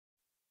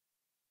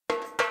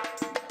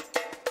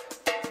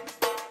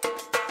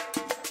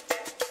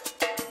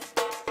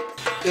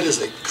It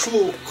is a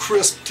cool,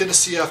 crisp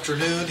Tennessee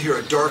afternoon here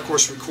at Dark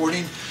Horse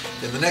Recording.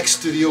 In the next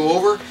studio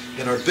over,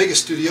 in our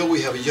biggest studio,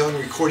 we have a young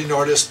recording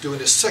artist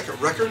doing his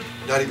second record,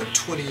 not even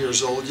 20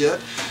 years old yet.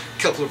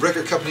 A couple of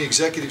record company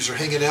executives are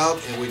hanging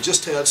out, and we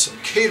just had some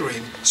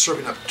catering,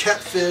 serving up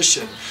catfish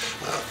and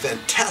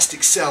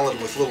fantastic salad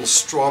with little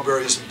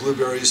strawberries and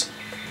blueberries.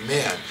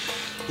 Man,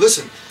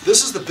 listen,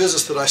 this is the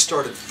business that I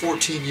started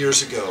 14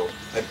 years ago.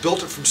 I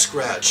built it from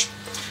scratch.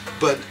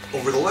 But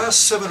over the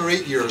last 7 or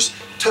 8 years,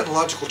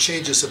 technological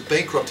changes have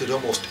bankrupted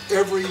almost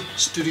every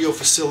studio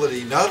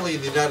facility, not only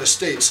in the United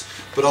States,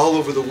 but all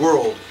over the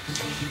world.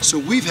 So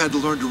we've had to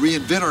learn to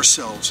reinvent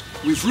ourselves.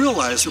 We've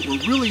realized that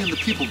we're really in the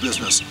people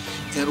business,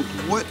 and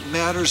what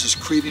matters is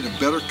creating a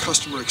better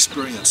customer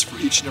experience for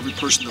each and every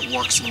person that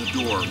walks in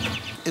the door.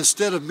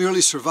 Instead of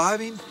merely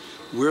surviving,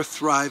 we're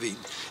thriving.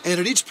 And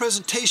at each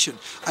presentation,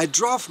 I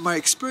draw from my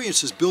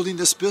experiences building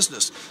this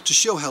business to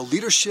show how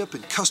leadership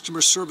and customer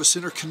service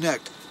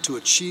interconnect to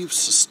achieve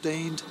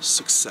sustained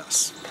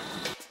success.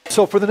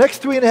 So for the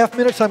next 3.5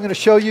 minutes, I'm going to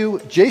show you,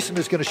 Jason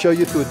is going to show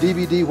you through a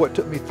DVD what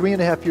took me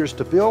 3.5 years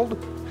to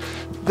build.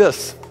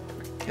 This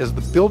is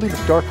the building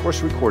of Dark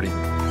Horse Recording.